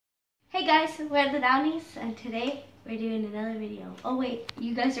Hey guys, we're the Downeys, and today we're doing another video. Oh wait,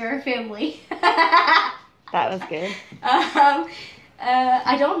 you guys are our family. That was good.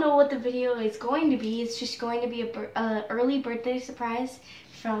 I don't know what the video is going to be. It's just going to be a early birthday surprise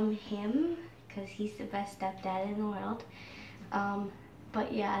from him, because he's the best stepdad in the world.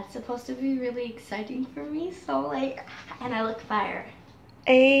 But yeah, it's supposed to be really exciting for me, so like, and I look fire.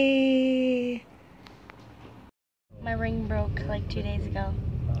 Hey. My ring broke like 2 days ago.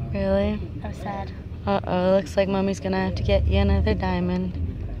 Really? I was sad. Uh-oh, looks like Mommy's gonna have to get you another diamond.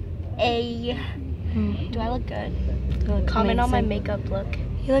 Hey. Do I look good? You look Comment on my amazing. makeup look.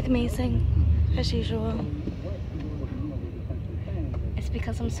 You look amazing, as usual. It's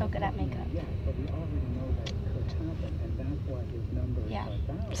because I'm so good at makeup. Yeah.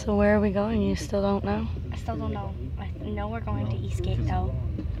 So where are we going? You still don't know? I still don't know. I know we're going to Eastgate though.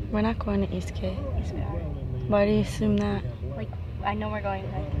 We're not going to Eastgate. Yes, we are. Why do you assume that? Like, I know we're going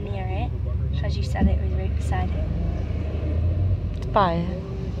like near it, because you said it was right beside it. It's by it.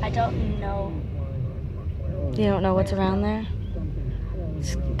 I don't know. You don't know what's around there?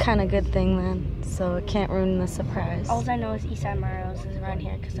 It's kind of good thing then, so it can't ruin the surprise. All I know is Eastside Mario's is around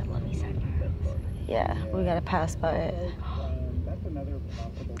here, because I love Eastside Mario's. Yeah, we gotta pass by it.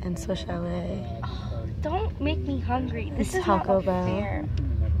 And so shall we. Don't make me hungry. This is Taco not Bell. fair.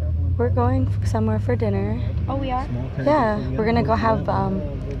 We're going somewhere for dinner. Oh, we are? Yeah, we're gonna go have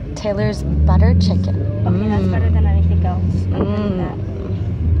Taylor's butter chicken. Okay, that's better than anything else. I'm good with that.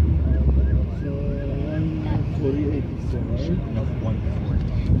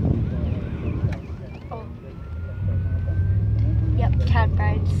 Oh. Yep, cab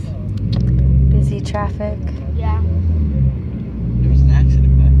rides. Busy traffic. Yeah. There was an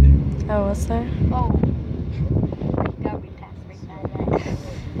accident back there. Oh, was there? Oh. Got repassed right by that.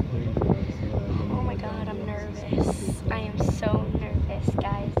 Oh my god, I'm nervous. I am so nervous,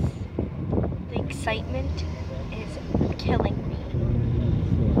 guys. The excitement is killing me.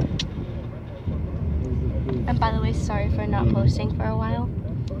 And by the way, sorry for not posting for a while.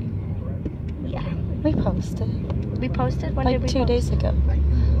 Yeah. We posted. We posted? When Like did we 2 post? days ago.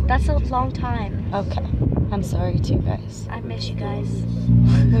 That's a long time. Okay. I'm sorry too, guys. I miss you guys.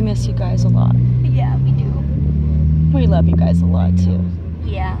 We miss you guys a lot. Yeah, we do. We love you guys a lot too.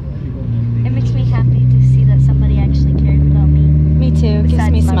 Yeah. It makes me happy to see that somebody actually cared about me. Me too. Gives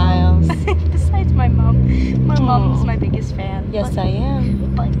Besides me my smiles. mom. Besides my mom. My mom's Aw. my biggest fan. Yes, but, I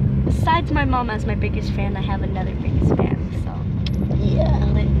am. But besides my mom as my biggest fan, I have another biggest fan. So, Yeah.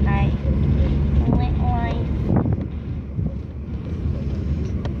 lit night. Lit life.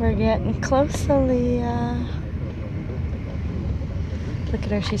 We're getting close, Aaliyha. Look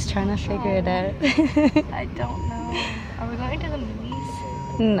at her, she's trying to figure it out. I don't know. Are we going to the movies?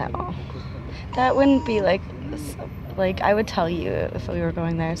 No. That wouldn't be like I would tell you if we were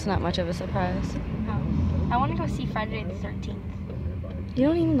going there. It's not much of a surprise. No. I want to go see Friday the 13th. You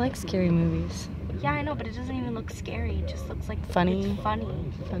don't even like scary movies. Yeah, I know, but it doesn't even look scary. It just looks like Funny. It's funny.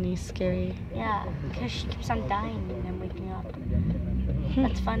 Funny, scary. Yeah, because she keeps on dying and then waking up.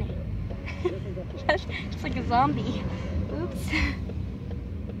 That's funny. It's like a zombie. Oops.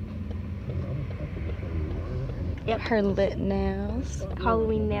 Yep. Her lit nails.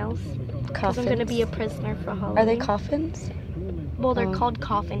 Halloween nails. Because Coffins. I'm gonna be a prisoner for Halloween. Are they coffins? Well, they're Oh. called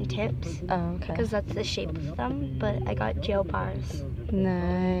coffin tips. Oh, okay. Because that's the shape of them. But I got jail bars.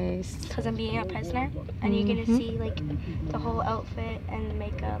 Nice. Because I'm being a prisoner. And you're gonna Mhm. see like the whole outfit and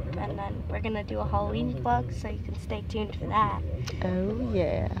makeup. And then we're gonna do a Halloween vlog. So you can stay tuned for that. Oh,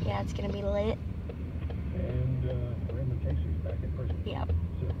 yeah. Yeah, it's gonna be lit. Yep.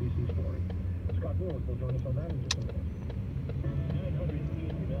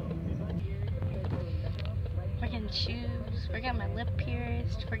 We're getting shoes. We're getting my lip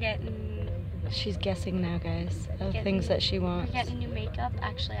pierced. We're getting She's guessing now, guys, of things that she we're wants. getting new makeup.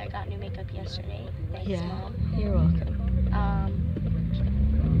 Actually, I got new makeup yesterday. Thanks, Yeah, Mom. you're welcome.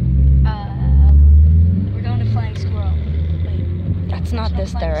 We're going to Flying Squirrel. Wait, That's not there's no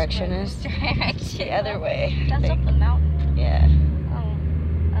this Flying direction, Squirrel. is This direction. the other way. I That's up think. the mountain. Yeah. Oh.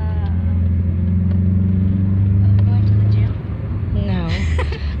 Are we going to the gym? No.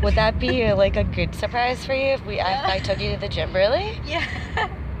 Would that be like a good surprise for you if if I took you to the gym? Really? Yeah.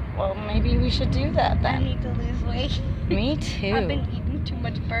 Well, maybe we should do that I then. need to lose weight. Me too. I've been eating too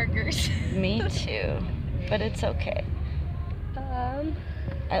much burgers. Me too. But it's okay.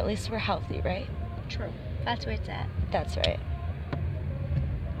 At least we're healthy, right? True. That's where it's at. That's right.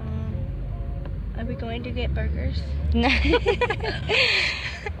 Are we going to get burgers? No.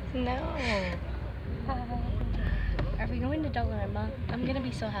 Are we going to Dollarama? I'm gonna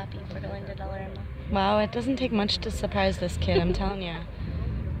be so happy if we're going to Dollarama. Wow, it doesn't take much to surprise this kid, I'm telling you.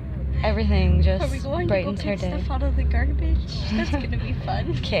 Everything just Are we going brightens to go her pick day. stuff out of the garbage? That's gonna be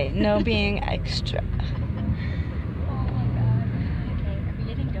fun. Okay, no being extra. Oh my god. Okay, are we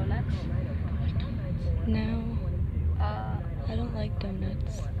getting donuts? No, I don't like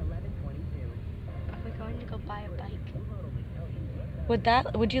donuts. Are we going to go buy a bike?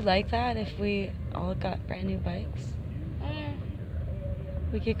 Would you like that if we all got brand new bikes?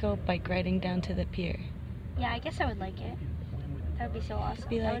 We could go bike riding down to the pier. Yeah, I guess I would like it. That would be so awesome.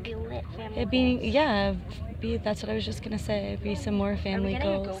 That would be lit family. It'd be, yeah, that's what I was just gonna say. It'd be some more family goals.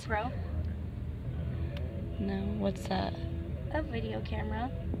 Are we getting a GoPro? No, what's that? A video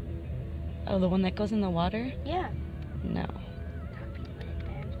camera. Oh, the one that goes in the water? Yeah. No. That would be lit,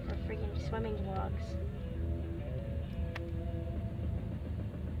 man, for freaking swimming vlogs.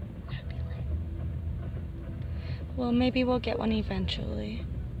 That would be lit. Well, maybe we'll get one eventually.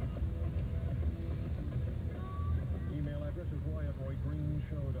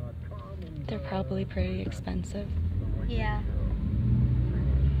 They're probably pretty expensive. Yeah.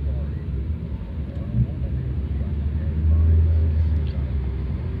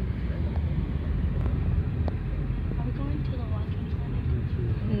 Are we going to the walking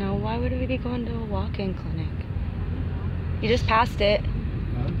clinic? No, why would we be going to a walk-in clinic? You just passed it.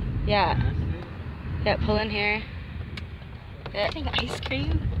 Yeah. Yeah, pull in here. Yeah. I think ice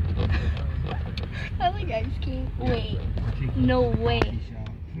cream. I like ice cream. Wait. No way.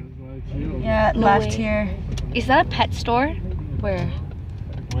 Yeah, No left way. here. Is that a pet store? Where?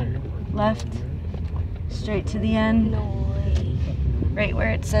 Where? Left. Straight to the end. No way. Right where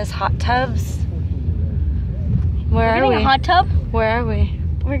it says hot tubs. Where We're are getting we? a hot tub? Where are we?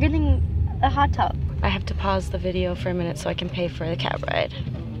 We're getting a hot tub. I have to pause the video for a minute so I can pay for the cab ride.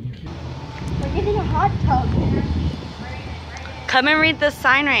 We're getting a hot tub. Come and read this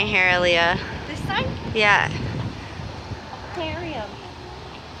sign right here, Aaliyah. This time? Yeah. Aquarium.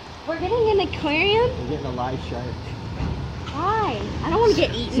 We're getting an aquarium? We're getting a live shark. Why? I don't want to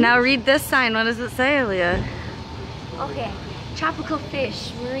get eaten. Now read this sign. What does it say, Aaliyah? Okay. Tropical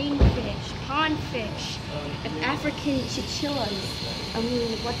fish, marine fish, pond fish, African chinchillas.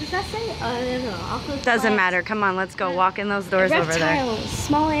 What does that say? I don't know. Doesn't matter. Come on, let's go walk in those doors over there. Reptiles,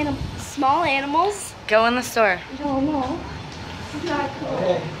 small animals. Go in the store. No, no. It's not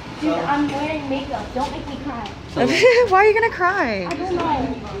cool. Dude, I'm wearing makeup. Don't make me cry. Why are you gonna cry? I don't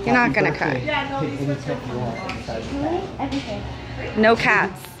know. You're not gonna cry. Yeah, no, these are so cool. Really? Everything. No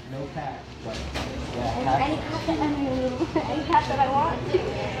cats. No cat. But, Any cat that I want.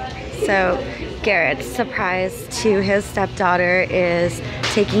 So Garrett's surprise to his stepdaughter is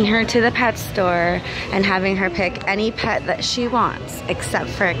taking her to the pet store and having her pick any pet that she wants except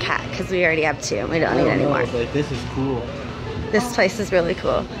for a cat because we already have two and we don't need any more. But this is cool. This place is really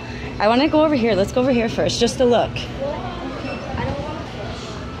cool. I want to go over here. Let's go over here first just to look.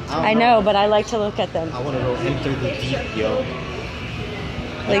 I know, but I like to look at them. I want to go enter the deep, yo.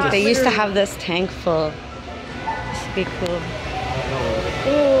 Like they used to have this tank full. This would be cool.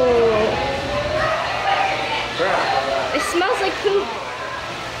 Ooh. It smells like poop.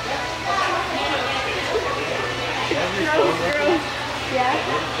 Gross. Yeah.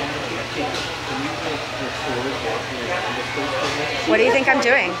 What do you think I'm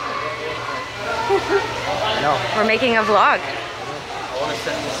doing? No. We're making a vlog. I want to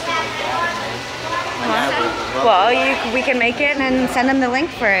send this to my dad. Well, we can make it and send him the link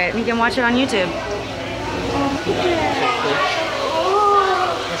for it. You can watch it on YouTube.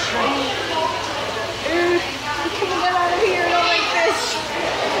 Get out of here. I don't like this.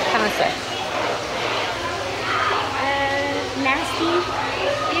 Come this way. Nasty.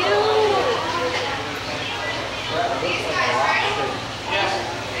 Ew.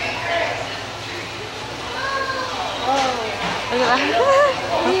 Look at that.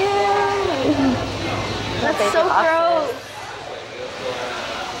 That's so gross.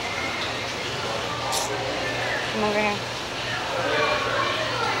 Come over here.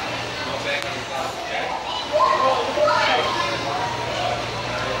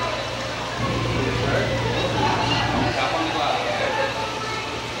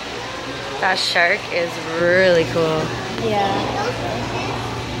 That shark is really cool. Yeah.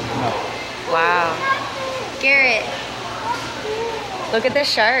 Wow. Garrett. Look at this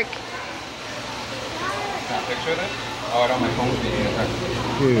shark. Can I picture it? Oh, I don't my phone's being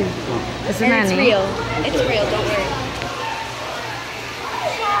Dude. Isn't And that it's neat? real. It's real, don't worry.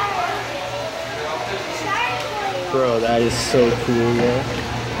 Bro, that is so cool, yo.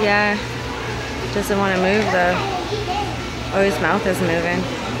 Yeah. Doesn't want to move though. Oh, his mouth is moving.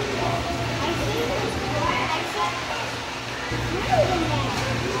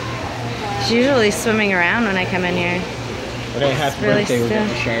 She's usually swimming around when I come in here. But I happy really birthday, we'll get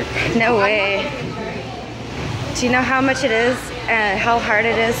the still. shark. No way. Do you know how much it is, how hard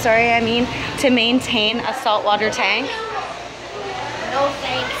it is, to maintain a saltwater tank? No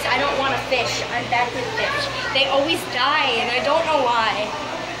thanks. I don't want to fish. I'm bad with fish. They always die, and I don't know why.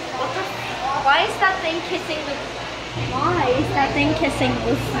 What the? Why is that thing kissing the? Why is that thing kissing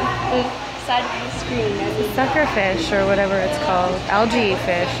the side of the screen? Sucker fish or whatever it's called, algae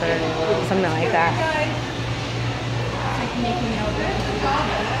fish or something like that.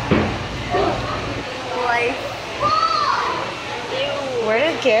 Life. Where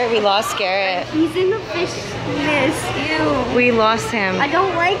did Garrett? We lost Garrett. He's in the fish nest. Ew. We lost him. I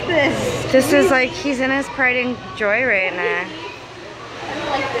don't like this. This is like he's in his pride and joy right now. I don't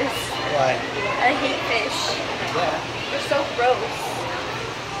like this. Why? I hate fish. Yeah. They're so gross.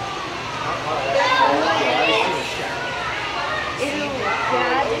 Ew.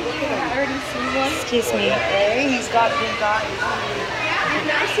 Yeah, did you already see one? Excuse me. Hey, he's got big eyes. I've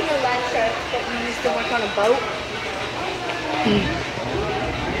never seen a land shark that we used to work on a boat.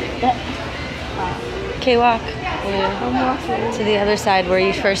 Okay, walk I'm walking. to the other side where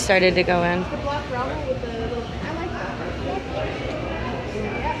you first started to go in.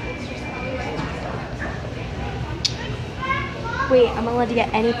 Wait, I'm allowed to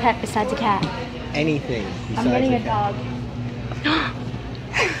get any pet besides a cat. Anything. I'm getting a dog.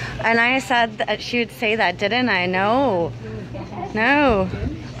 And I said that she would say that, didn't I? No. No.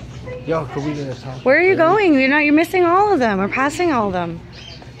 Yo, could we get a top? Where are you going? You're missing all of them. We're passing all of them.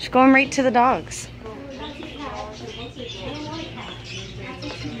 Just going right to the dogs.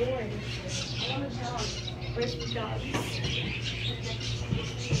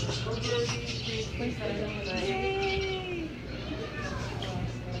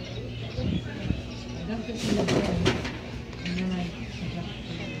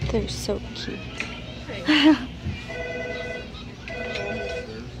 They're so cute.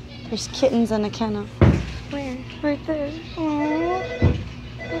 There's kittens in a kennel. Where? Right there. Aww.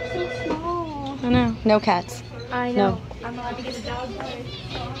 They're so small. I know. No cats. I No. know. I'm allowed to get a dog.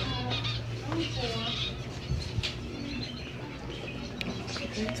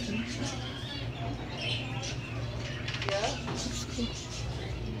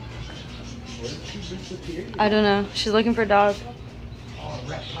 I don't know. She's looking for a dog. Oh,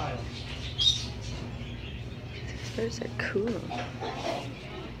 reptile. These birds are cool.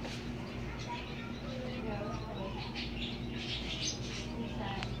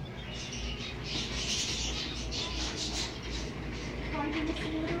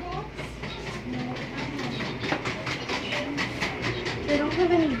 They don't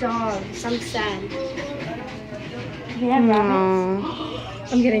have any dogs. I'm sad. They have rabbits.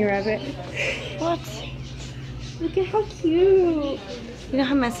 Aww. I'm getting a rabbit. What? Look at how cute. You know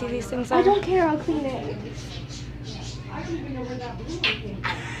how messy these things are? I don't care. I'll clean it.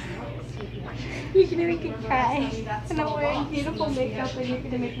 You're gonna make me cry. And I'm wearing beautiful makeup and you're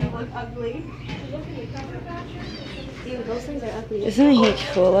gonna make me look ugly. Dude, those things are ugly. Isn't he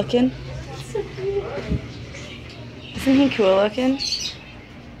cool looking? So cute. Isn't he cool looking?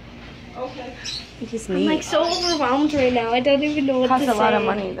 Okay. He's I'm neat. like so overwhelmed right now. I don't even know what Costs to a say. lot of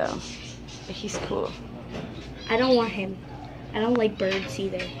money though. But he's cool. I don't want him. I don't like birds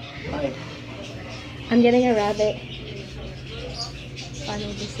either. Hi. I'm getting a rabbit.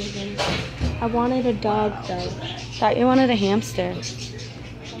 Final decision. I wanted a dog though. Thought you wanted a hamster.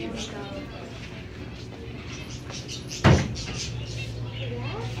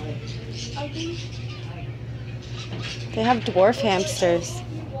 They have dwarf hamsters.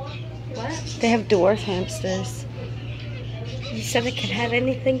 What? They have dwarf hamsters. You said I could have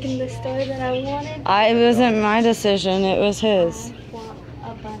anything in the store that I wanted? It wasn't my decision, it was his. I want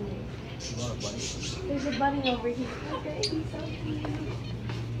a bunny. There's a bunny over here. Okay, he's so cute.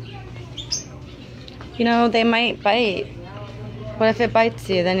 You know, they might bite. What if it bites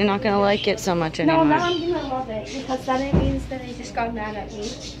you? Then you're not going to like it so much anymore. No, now I'm gonna love it because then it means that I just got mad at me.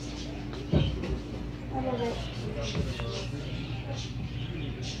 I love it.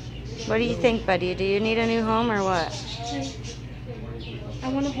 What do you think, buddy? Do you need a new home or what? I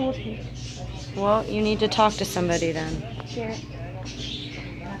want to hold him. Well, you need to talk to somebody then. Here.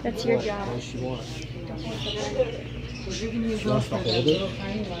 That's your job. What does she want? Don't hold the bunny. She wants to hold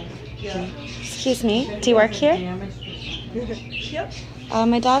it? Excuse me, do you work here? Yep.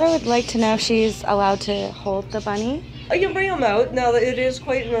 My daughter would like to know if she's allowed to hold the bunny. I can bring them out. Now that it is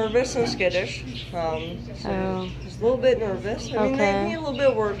quite nervous and skittish. Oh. It's a little bit nervous. I mean, they need a little bit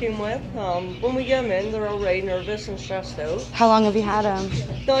of working with. When we get them in, they're already nervous and stressed out. How long have you had him?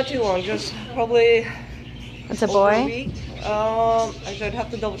 Not too long, just probably It's a over a boy? week. Actually, I'd have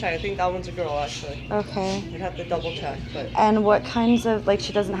to double check. I think that one's a girl, actually. Okay. I'd have to double check, but. And what kinds of, like,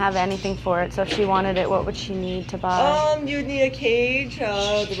 she doesn't have anything for it, so if she wanted it, what would she need to buy? You'd need a cage,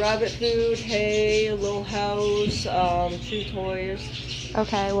 the rabbit food, hay, a little house, 2 toys.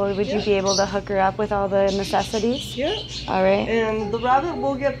 Okay, well, would you be able to hook her up with all the necessities? Yeah. All right. And the rabbit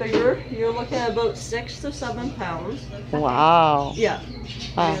will get bigger. You're looking at about 6 to 7 pounds. Wow. Yeah.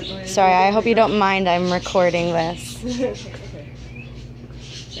 Wow. Sorry, I hope you don't mind. I'm recording this.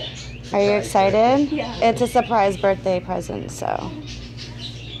 Are you excited? Yeah. It's a surprise birthday present, so.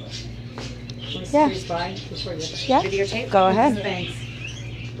 Yeah. Yeah. Videotape? Go ahead. Thanks.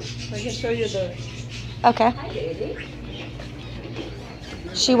 I can show you the. Okay.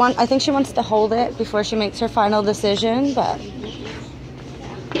 I think she wants to hold it before she makes her final decision, but.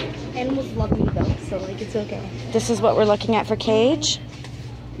 Animals love me though, so like it's okay. This is what we're looking at for cage?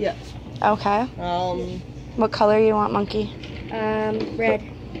 Yeah. Okay. What color you want, monkey? Red.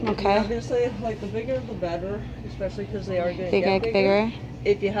 Okay. Obviously, like the bigger the better, especially because they are going to get Bigger.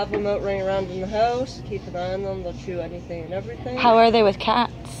 If you have them out running around in the house, keep an eye on them. They'll chew anything and everything. How are they with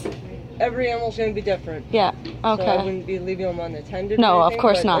cats? Every animal's going to be different. Yeah. Okay. So I wouldn't be leaving them unattended. No, or of anything,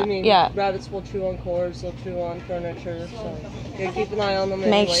 course but, not. I mean, Yeah. Rabbits will chew on cords. They'll chew on furniture. So you gotta keep an eye on them.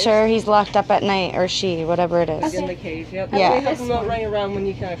 Make anyways. sure he's locked up at night, or she, whatever it is. In the cage. Yep. Yeah. We have them out running around when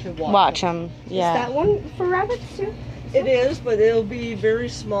you can actually Watch him. Yeah. Is that one for rabbits too? It is, but it'll be very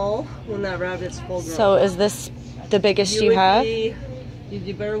small when that rabbit's full grown. So is this the biggest you have? You'd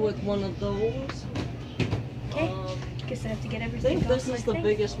be better with one of those. Okay. Guess I have to get I everything. think this is the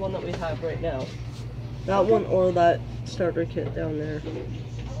biggest one that we have right now. That one or that starter kit down there.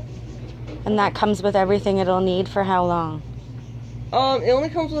 And that comes with everything it'll need for how long? It only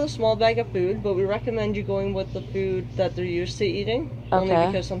comes with a small bag of food, but we recommend you going with the food that they're used to eating. Okay. Only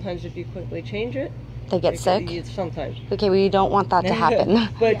because sometimes if you quickly change it, They get sick? Sometimes. Okay, we don't want that to happen.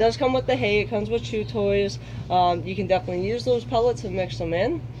 But it does come with the hay. It comes with chew toys. You can definitely use those pellets and mix them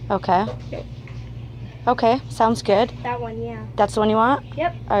in. Okay. Yep. Okay, sounds good. That one, yeah. That's the one you want?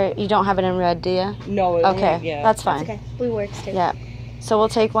 Yep. Alright, you don't have it in red, do you? No. Okay, Yeah. that's fine. Okay. Blue works too. Yeah. So we'll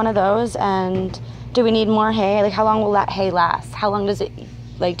take one of those, and do we need more hay? Like, how long will that hay last? How long does it,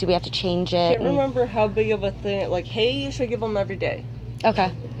 like, do we have to change it? I can't remember how big of a thing. Like hay, you should give them every day.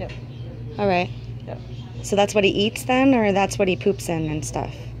 Okay. Yep. Alright. Yep. So that's what he eats then, or that's what he poops in and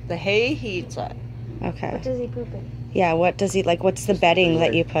stuff? The hay, he eats that. Okay. What does he poop in? Yeah, what does he, like, what's the bedding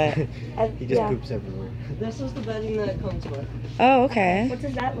that you put? He just poops everywhere. This is the bedding that it comes with. Oh, okay. What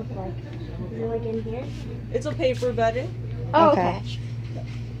does that look like? Is it like in here? It's a paper bedding. Oh, Okay.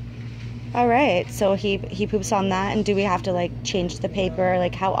 All right, so he poops on that, and do we have to, like, change the paper?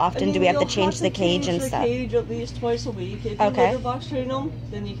 Like, how often do we have to change the cage and stuff? Change the cage at least twice a week. If you Okay. litter box train them,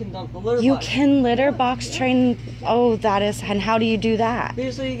 then you can dump the litter You box. can litter box train. Oh, that is, and how do you do that?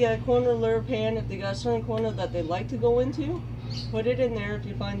 Basically, you get a corner litter pan. If they got a certain corner that they like to go into, put it in there. If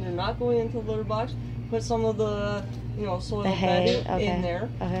you find they're not going into the litter box, put some of the, soil The hay, bedding in there,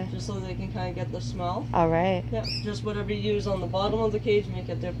 Okay. just so they can kind of get the smell. All right. Yeah, just whatever you use on the bottom of the cage, make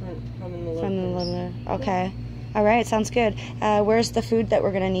it different from in the litter. From the litter. Okay. All right, sounds good. Where's the food that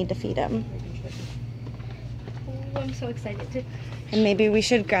we're gonna need to feed him? Oh, I'm so excited. And maybe we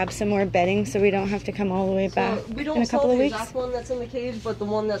should grab some more bedding so we don't have to come all the way back We in don't a sell couple of the weeks. exact one that's in the cage, but the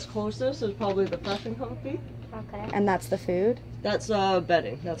one that's closest is probably the fresh and comfy. Okay. And that's the food? That's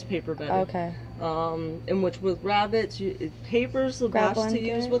bedding. That's paper bedding. Okay. In which with rabbits, paper's the Grab best one, to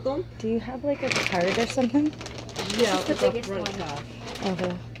use good. with them. Do you have like a card or something? Yeah, is the it's a biggest front one. cap.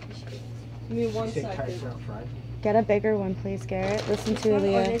 Okay. Give me one second. Get a bigger one, please, Garrett. Listen to Or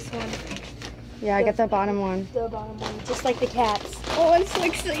Aaliyah. this one. Yeah, get the bottom one. The bottom one. Just like the cats. Oh, I'm so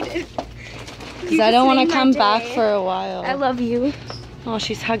excited. Because I don't want to come back for a while. I love you. Oh,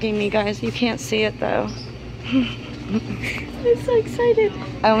 she's hugging me, guys. You can't see it, though. I'm so excited.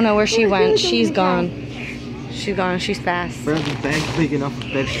 I don't know where she Oh, went. really? She's Oh my gone. She's gone. She's fast. Bro, the bag's big enough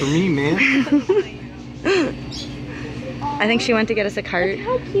beds for me, man. I think she went to get us a cart.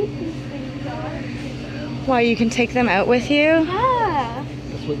 How cute these things are. Why, you can take them out with you? Yeah.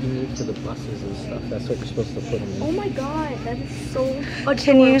 That's what you need for the buses and stuff. That's what you're supposed to put them in. Oh my god, that is so adorable.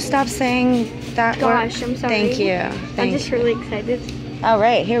 Can you stop saying that word? Gosh, I'm sorry. Thank you. I'm just really excited. All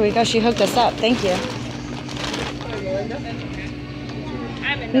right, here we go. She hooked us up. Thank you.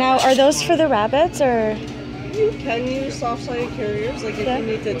 Now, are those for the rabbits or? You can use soft-sided carriers, like if Yeah. you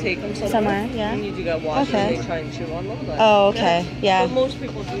need to take them Somewhere, yeah. You need to go wash Okay. and they try and chew on them. But, Oh, okay. Yeah. But most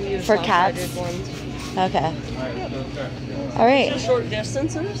people do use For soft-sided cats? ones. Okay. All right. Just short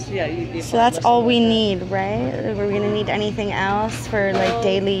distances, yeah. You'd be So fine that's with all something we like need, that. right? We're gonna need anything else for like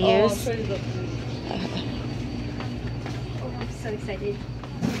daily I'll use? show you the excited.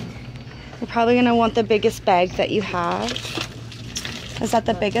 You're probably gonna want the biggest bag that you have. Is that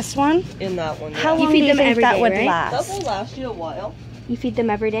the biggest one? In that one, yeah. How long feed do you them think every that day, would right? That last? will last you a while. You feed them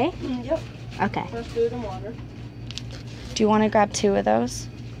every day? Yep. Okay. Fresh food and water. Do you want to grab 2 of those?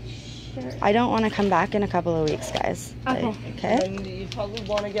 Sure. I don't want to come back in a couple of weeks, guys. Okay. Okay? And you probably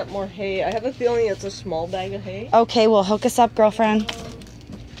want to get more hay. I have a feeling it's a small bag of hay. Okay, well, hook us up, girlfriend.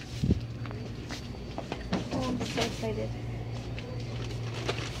 Oh, I'm so excited.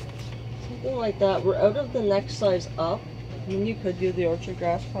 Something like that. We're out of the next size up. I mean, you could do the orchard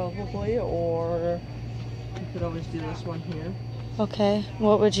grass probably, or you could always do this one here. Okay,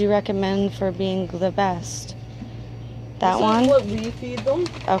 what would you recommend for being the best? That This one? is what we feed them.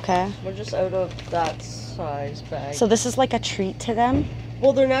 Okay. We're just out of that size bag. So this is like a treat to them?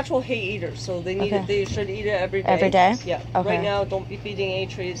 Well, they're natural hay eaters, so they need Okay. it. They should eat it every day. Every day? Yeah. Okay. Right now, don't be feeding hay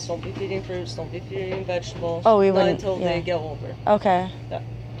trees. Don't be feeding fruits. Don't be feeding vegetables. Oh, we Not wouldn't- until yeah. they get older. Okay. But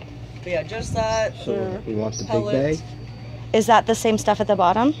yeah, just that. So or we want the big pellets. bag? Is that the same stuff at the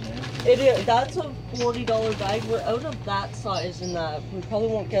bottom? It is. That's a $40 bag. We're out of that size, and that we probably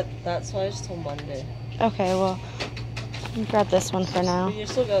won't get that size till Monday. Okay, well, I'll grab this one for now. But you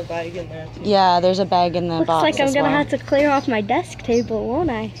still got a bag in there too. Yeah, there's a bag in the Looks box like I'm as gonna well. have to clear off my desk table, won't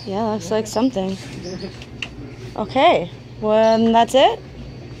I? Yeah, looks like something. Okay, well, and that's it?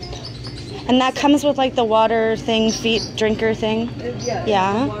 And that comes with like the water thing, drinker thing? Yeah.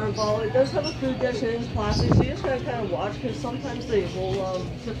 Yeah. Water bottle. It does have a food dish and it's plastic, so you just gotta kind of watch because sometimes they will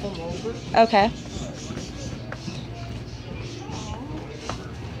tip them over. Okay.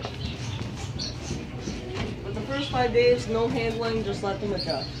 But the first 5 days, no handling, just let them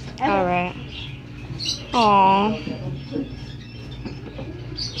adjust. All right. Aww.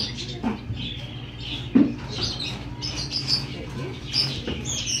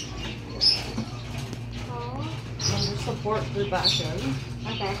 And just support the back end.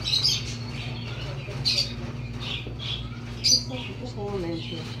 Okay. Just hold them in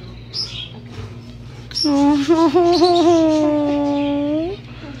here.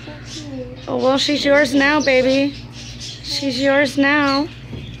 Oh, well, she's yours now, baby. She's yours now.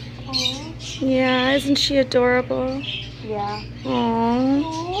 Yeah, isn't she adorable? Yeah.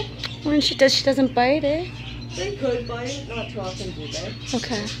 Aww. When she doesn't bite it. They could bite, not too often do they?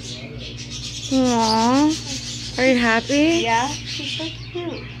 Okay. Aww. Are you happy? Yeah. She's so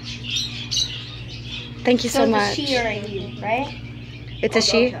cute. Thank you so much. It's a she or a you, right? It's a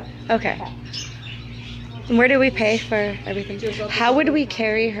she? Okay. Okay. And where do we pay for everything? How would we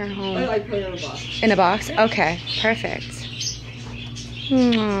carry her home? I put it in a box. In a box? Okay, perfect.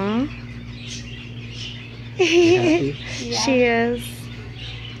 Aww. She is.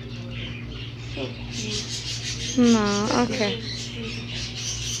 No, okay.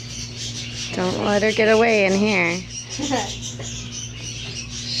 Don't let her get away in here.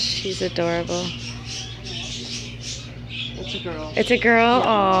 She's adorable. It's a girl. It's a girl?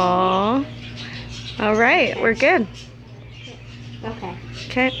 Aww. All right, we're good. Okay.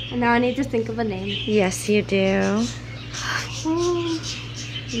 Okay. And now I need to think of a name. Yes, you do.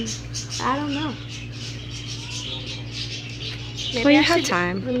 I don't know. Maybe Well, you I have should-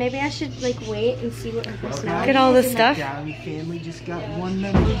 time. Maybe I should like wait and see what her personality Look at all this is. stuff. Downey family just got one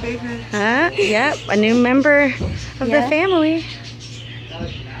member bigger. Yep, a new member of the Yeah. family.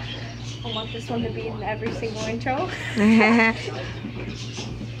 I want this one to be in every single intro.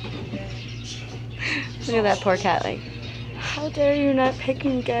 Look at that poor cat, like, how dare you not pick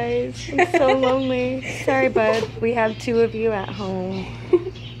me, guys? I'm so lonely. Sorry, bud. We have 2 of you at home.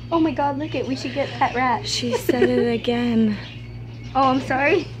 Oh my god, look it. We should get pet rat. She said it again. Oh, I'm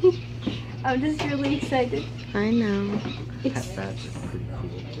sorry. I'm just really excited. I know. It's, That's pretty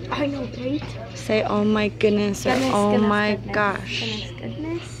cool. I know, right? Say, oh my goodness, or Goodness, oh goodness, my goodness, gosh.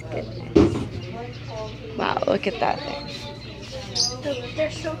 Goodness, goodness. Wow, look at that thing.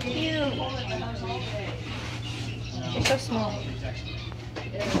 They're so cute. They're so small.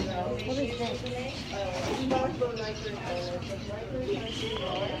 What is this?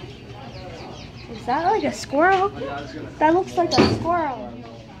 Is that like a squirrel? That looks like a squirrel.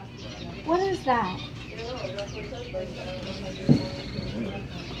 What is that?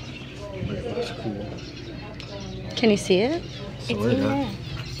 That's cool. Can you see it? It's Sort in of. there.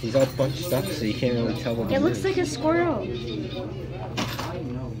 He's all bunched up, so you can't really tell what It it looks is. like a squirrel.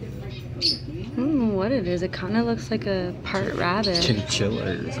 What it is. It kind of looks like a part rabbit.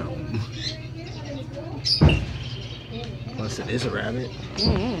 Chinchilla or something. Unless it is a rabbit.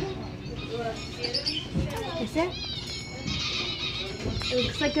 Is it? It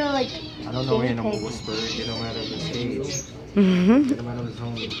looks like a I don't know guinea animal pig. whisperer. Get him out of his cage. Mm-hmm. Get him out of his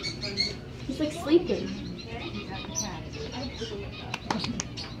home. He's like sleeping.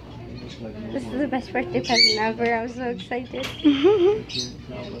 This is the best birthday present ever. I'm so excited.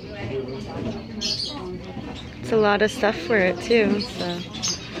 It's a lot of stuff for it too, so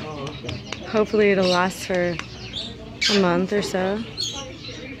hopefully it'll last for a month or so.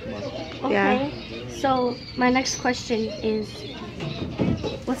 Okay. Yeah. So my next question is,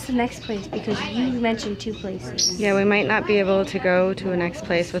 what's the next place? Because you mentioned 2 places. Yeah, we might not be able to go to a next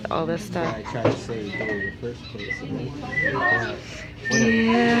place with all this stuff. I tried to say go to the first place.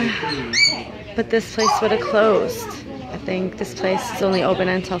 Yeah, but this place would have closed. I think this place is only open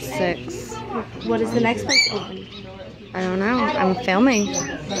until 6. What is the next place open? I don't know. I'm filming.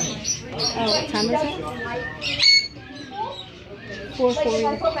 Oh, what time is it?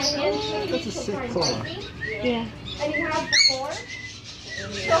 4:40. That's a sick car. Yeah. And you have before?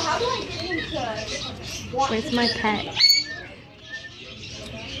 So how do I get into Where's my pet?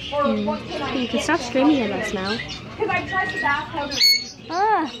 or what can I You can get? stop screaming at us now. Because I tried to back out.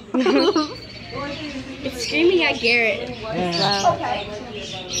 Ah! It's screaming at Garrett. Wow. Okay.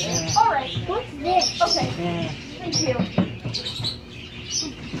 Alright. What's this? Okay. Thank you.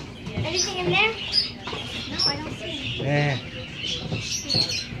 Anything in there? No, I don't see. Yeah.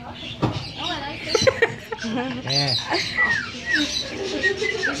 Oh, I like this. Yeah.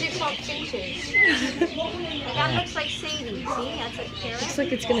 These are called finches. That looks like Sadie. See? That's a carrot. Looks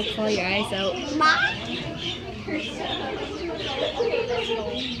like it's gonna claw your eyes out.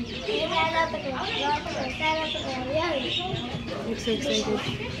 I'm so excited.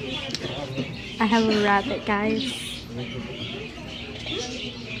 I have a rabbit, guys.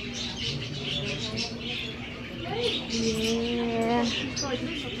 Yeah.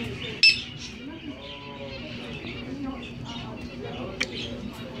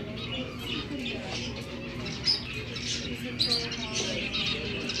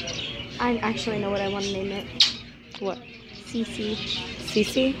 I actually know what I want to name it. What? Cece.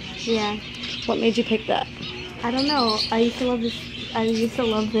 Cece? Yeah. What made you pick that? I don't know. I used to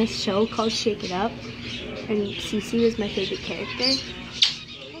love this show called Shake It Up, and Cece was my favorite character.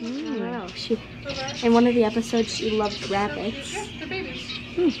 I don't know. In one of the episodes, she loved rabbits.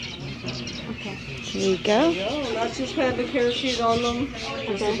 Okay. There you go. No, that's just kind of the care sheet on them.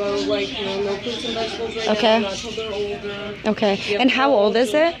 Just about like, no fruits and vegetables right Okay. now, not till they're older. Okay. Yep, And how old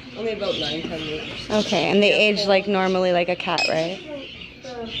is it? Only about 9-10 weeks. Okay. And they age like normally like a cat, right?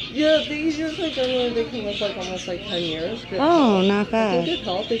 Yeah, these usually generally they can live like almost like 10 years. Good Oh, health. not In bad. good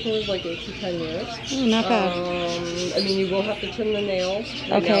health, they can live like 8 to 10 years. Oh, not bad. I mean, you will have to trim the nails.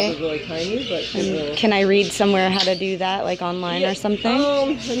 Right Okay. now they're really tiny, but they will. Can I read somewhere how to do that, like online or something? I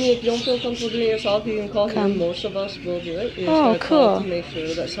mean, if you don't feel comfortable doing it yourself, you can call him. Most of us will do it. You just Oh, gotta call cool. to make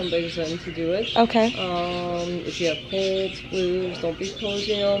sure that somebody's in to do it. Okay. If you have colds, flus, don't be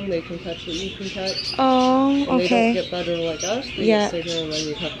posing them. They can catch what you can catch. Oh, And they don't okay. get better like us. They Yeah. just sit here and then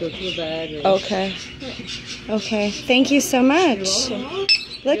you have to go to the bed. And Okay. Okay. Thank you so much. You're welcome.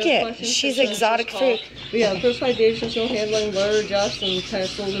 Look If you have it. questions, She's just exotic call. fruit. But yeah, the first 5 days just no handling, let her adjust and kind of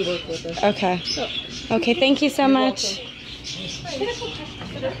slowly work with it. Okay. Okay. Thank you so You're much.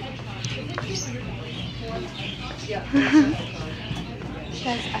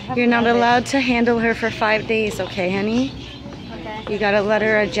 You're not allowed to handle her for 5 days, okay, honey? Okay. You gotta let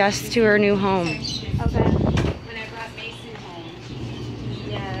her adjust to her new home. Okay. When I brought Mason home,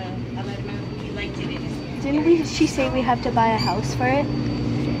 yeah, I let him know he liked it. Didn't she say we have to buy a house for it?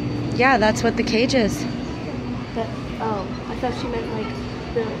 Yeah, that's what the cage is. Oh, I thought she meant like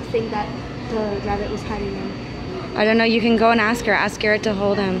the thing that the rabbit was hiding in. I don't know. You can go and ask her. Ask Garrett to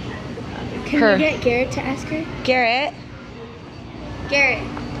hold him. Can Her. you get Garrett to ask her? Garrett. Garrett.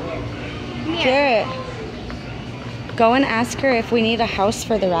 Garrett. Go and ask her if we need a house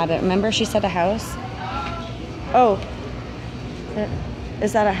for the rabbit. Remember she said a house? Oh.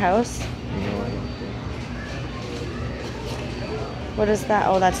 Is that a house? What is that?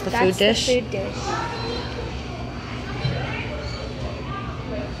 Oh, that's the food dish. The food dish.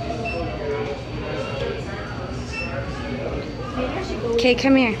 Okay,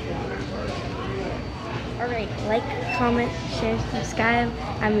 come here. Alright, like, comment, share, subscribe.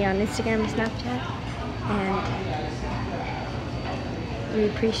 I'm on Instagram and Snapchat. And we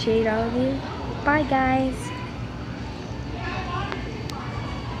appreciate all of you. Bye, guys.